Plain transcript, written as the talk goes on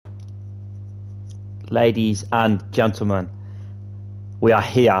Ladies and gentlemen, we are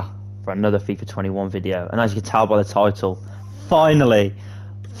here for another FIFA 21 video, and as you can tell by the title, finally,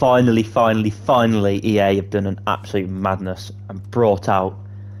 EA have done an absolute madness and brought out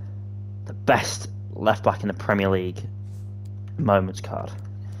the best left back in the Premier League moments card.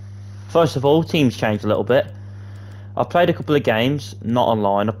 First of all, teams changed a little bit. I've played a couple of games, not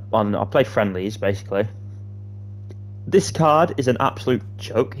online. I played friendlies basically. This card is an absolute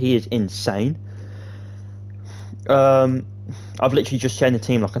joke. He is insane. I've literally just changed the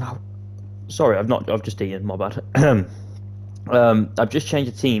team like an hour. Sorry, I've just eaten. My bad. I've just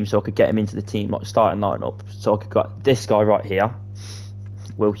changed the team so I could get him into the team, like starting lineup. So I could get this guy right here,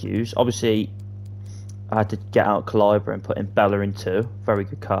 Will Hughes. Obviously, I had to get out Calibre and put in Bella in 2. Very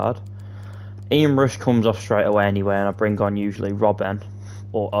good card. Ian Rush comes off straight away anyway, and I bring on usually Robben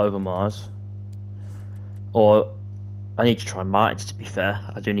or Overmars. Or I need to try Martins, to be fair.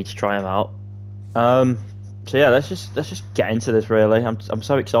 I do need to try him out. So yeah, let's just get into this really. I'm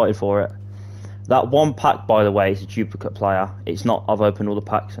so excited for it. That one pack, by the way, is a duplicate player. It's not I've opened all the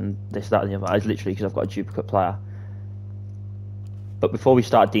packs and this, that, and the other. It's literally because I've got a duplicate player. But before we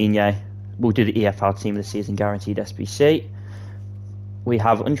start Digne, we'll do the EFL Team of the Season Guaranteed SBC. We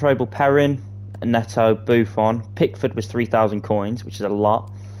have untradeable Perrin, Neto, Buffon. Pickford was 3,000 coins, which is a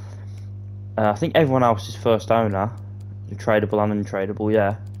lot. I think everyone else is first owner. Tradable and untradeable,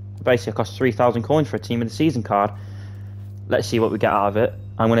 yeah. Basically, it costs 3,000 coins for a Team of the Season card. Let's see what we get out of it.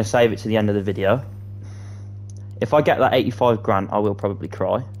 I'm going to save it to the end of the video. If I get that 85 grand, I will probably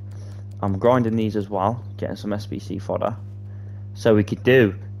cry. I'm grinding these as well, getting some SBC fodder. So we could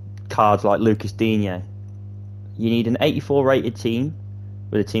do cards like Lucas Digne. You need an 84 rated team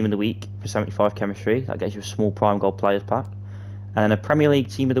with a Team of the Week for 75 chemistry. That gets you a small Prime Gold Players pack. And a Premier League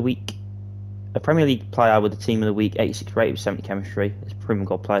Team of the Week. A Premier League player with a Team of the Week 86 rated with 70 chemistry. It's a Prime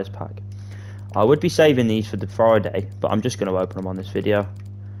Gold Players pack. I would be saving these for the Friday, but I'm just going to open them on this video.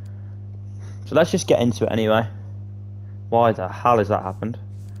 So let's just get into it anyway. Why the hell has that happened?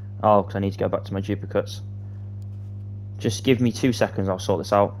 Oh, because I need to go back to my duplicates. Just give me 2 seconds, I'll sort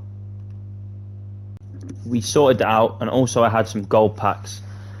this out. We sorted it out, and also I had some gold packs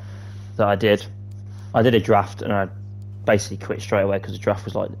that I did. I did a draft, and I basically quit straight away because the draft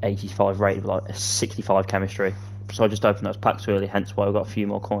was like 85 rated with like a 65 chemistry. So I just opened those packs early, hence why I got a few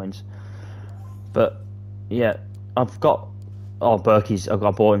more coins. But yeah, I've got Berkey's. I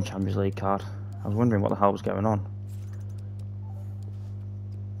bought him Champions League card. I was wondering what the hell was going on.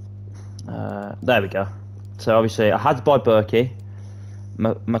 There we go. So obviously I had to buy Berkey.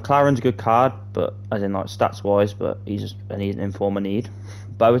 McLaren's a good card, but as in like stats wise, but he's an inform I need.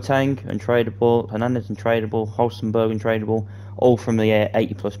 Boateng untradeable, Hernandez untradeable, Holstenberg untradeable, all from the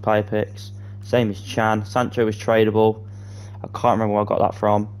 80 plus player picks. Same as Chan. Sancho is tradable. I can't remember where I got that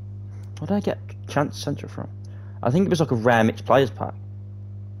from. Where did I get Sancho from? I think it was like a rare mixed players pack.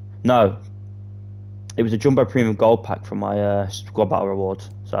 No, it was a jumbo premium gold pack from my squad battle rewards.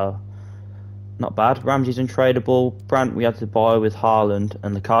 So not bad. Ramsey's untradeable. Brandt we had to buy with Haaland,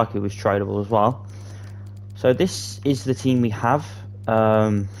 and Lukaku was tradable as well. So this is the team we have.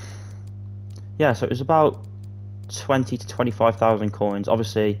 Yeah, so it was about 20 to 25,000 coins.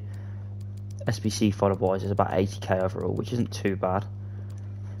 Obviously, SBC fodder wise is about 80k overall, which isn't too bad.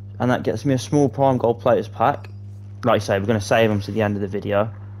 And that gets me a small Prime Gold Players pack. Like I say, we're going to save them to the end of the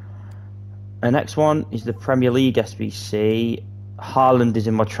video. The next one is the Premier League SBC. Haaland is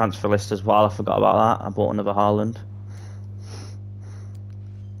in my transfer list as well. I forgot about that. I bought another Haaland.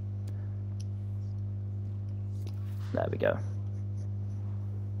 There we go.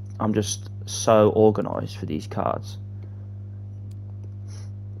 I'm just so organised for these cards.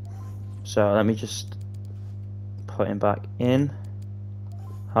 So let me just put him back in.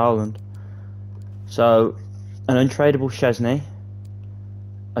 Haaland. So an untradeable Szczesny,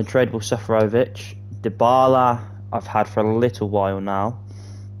 untradeable Seferovic, Dybala I've had for a little while now,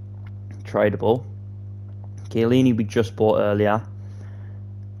 tradable. Chiellini we just bought earlier.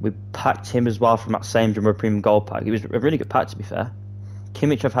 We packed him as well from that same Jumbo Premium Gold pack. He was a really good pack, to be fair.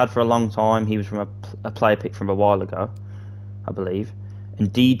 Kimmich I've had for a long time. He was from a player pick from a while ago, I believe.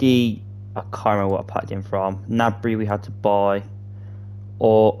 And DD, I can't remember what I packed him from. Nabry we had to buy.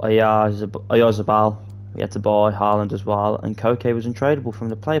 Or Oyarzabal we had to buy. Haaland as well. And Koke was untradeable from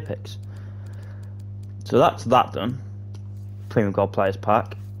the player picks. So that's that done. Premium Gold Players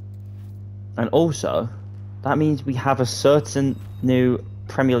pack. And also, that means we have a certain new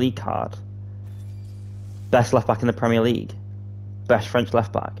Premier League card. Best left back in the Premier League. Best French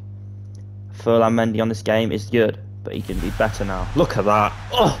left back. Ferland Mendy on this game is good, but he can be better now. Look at that.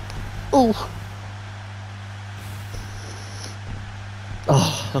 Oh,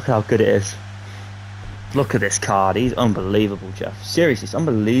 look how good it is. Look at this card. He's unbelievable, Jeff. Seriously, it's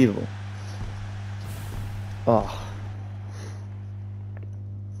unbelievable. Oh.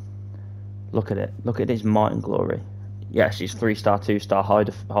 Look at it. Look at his might and glory. Yes, he's 3-star, 2-star,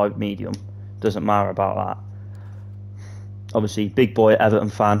 high, medium. Doesn't matter about that. Obviously, big boy Everton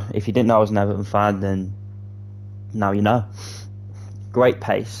fan. If you didn't know I was an Everton fan, then now you know. Great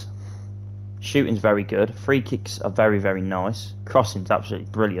pace. Shooting's very good. Free kicks are very, very nice. Crossing's absolutely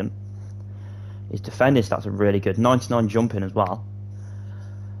brilliant. His defending stats are really good. 99 jumping as well.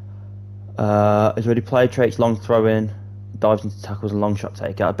 His ready play traits, long throw-in, dives into tackles and long shot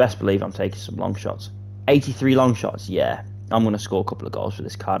taker. I best believe I'm taking some long shots. 83 long shots, yeah. I'm going to score a couple of goals for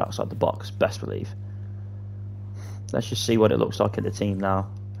this card outside the box, best believe. Let's just see what it looks like in the team now.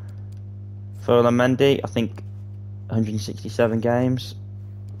 Ferland Mendy, I think 167 games.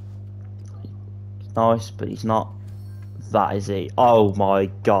 Nice, but he's not. That is he. Oh my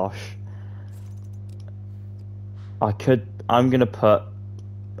gosh. I'm going to put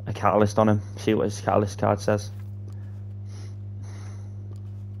a catalyst on him. See what his catalyst card says.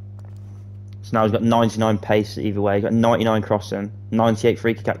 So now he's got 99 pace either way. He's got 99 crossing, 98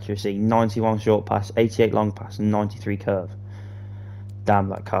 free kick accuracy, 91 short pass, 88 long pass, and 93 curve. Damn,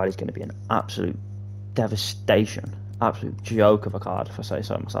 that card is going to be an absolute devastation. Absolute joke of a card, if I say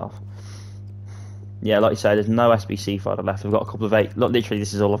so myself. Yeah, like you say, there's no SBC fodder left. I've got a couple of 8. Look, literally,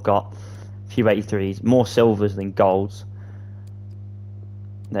 this is all I've got. A few 83s, more silvers than golds.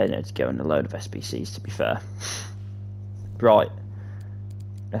 They need to go in a load of SBCs, to be fair. Right.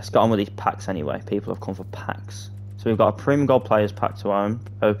 Let's get on with these packs anyway. People have come for packs. So we've got a Premium Gold Players pack to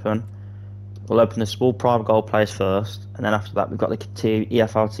open. We'll open the small Private Gold Players first. And then after that, we've got the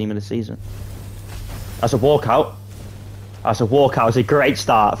EFL Team of the Season. That's a walkout. That's a walkout. It's a great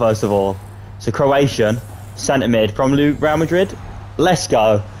start, first of all. It's a Croatian centre mid from Real Madrid. Let's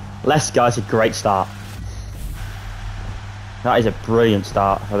go. Let's go. It's a great start. That is a brilliant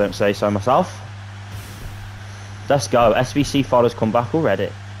start, if I don't say so myself. Let's go. SBC fodders come back already.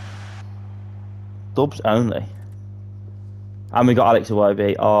 Dubs only. And we got Alex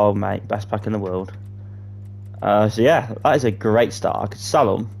Iwobi. Oh, mate. Best pack in the world. So, yeah. That is a great start. I could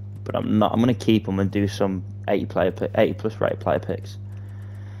sell them, but I'm not. I'm going to keep them and do some 80 plus rated player picks.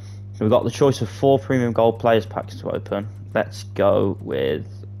 So we've got the choice of 4 Premium Gold Players packs to open. Let's go with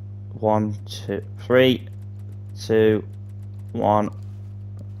 1, 2, 3, 2, 1.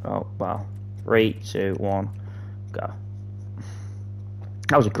 Oh, wow. 3, 2, 1. Go.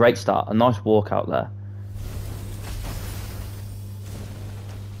 That was a great start. A nice walkout there.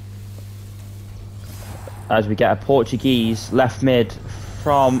 As we get a Portuguese left mid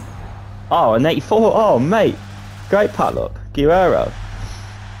from... Oh, an 84. Oh, mate. Great pack look. Guerrero.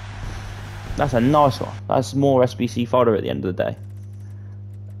 That's a nice one. That's more SBC fodder at the end of the day.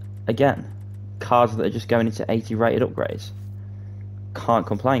 Again, cards that are just going into 80 rated upgrades. Can't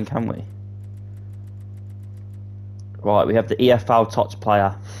complain, can we? Right, we have the EFL Tots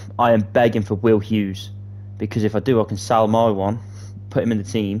player. I am begging for Will Hughes, because if I do, I can sell my one, put him in the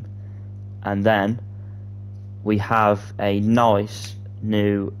team, and then we have a nice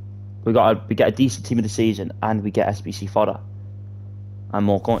new... We get a decent team of the season, and we get SBC fodder and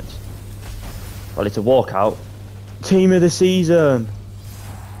more coins. Well, it's a walkout. Team of the season.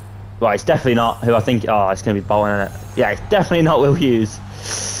 Right, it's definitely not who I think. Oh, it's going to be Bolton, isn't it? Yeah, it's definitely not Will Hughes.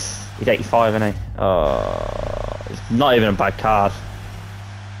 He's 85, isn't he? Oh, it's not even a bad card.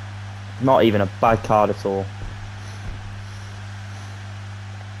 Not even a bad card at all.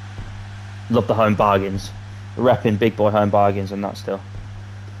 Love the home bargains. Repping big boy home bargains and that still.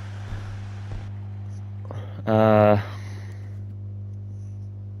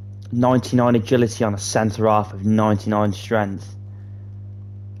 99 agility on a centre half of 99 strength.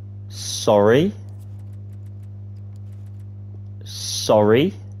 Sorry.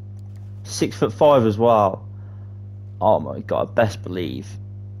 6'5" as well. Oh my god, best believe.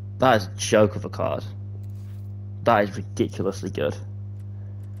 That is a joke of a card. That is ridiculously good.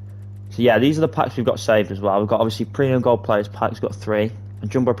 So yeah, these are the packs we've got saved as well. We've got obviously Premium Gold Players packs, got 3. A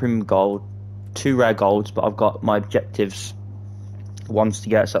Jumbo Premium Gold, 2 Rare Golds, but I've got my objectives ones to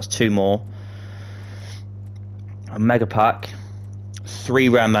get, so that's 2 more. A Mega Pack, 3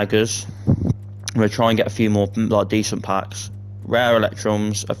 Rare Megas. I'm going to try and get a few more like decent packs. Rare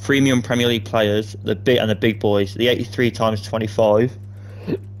Electrums, a Premium Premier League Players, the big boys, the 83 times 25,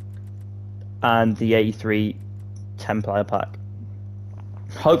 and the 83 10 player pack.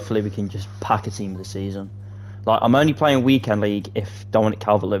 Hopefully we can just pack a team of the season. Like, I'm only playing Weekend League if Dominic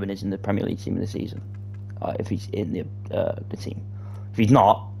Calvert-Lewin is in the Premier League team of the season. If he's in the team. If he's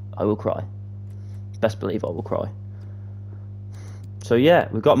not, I will cry. Best believe I will cry. So yeah,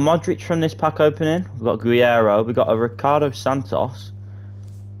 we've got Modric from this pack opening. We've got Guerrero. We've got a Ricardo Santos,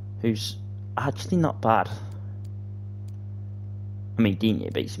 who's actually not bad. I mean, Digne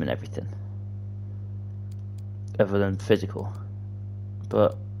beats him in everything, other than physical.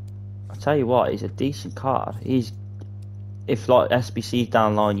 But I tell you what, he's a decent card. If like SBC's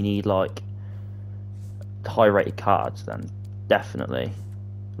down the line, you need like high-rated cards, then definitely,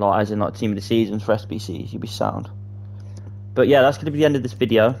 like as in like team of the seasons for SBCs, you'd be sound. But yeah, that's going to be the end of this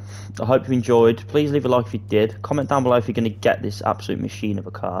video. I hope you enjoyed. Please leave a like if you did. Comment down below if you're going to get this absolute machine of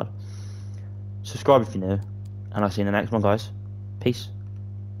a card. Subscribe if you're new. And I'll see you in the next one, guys. Peace.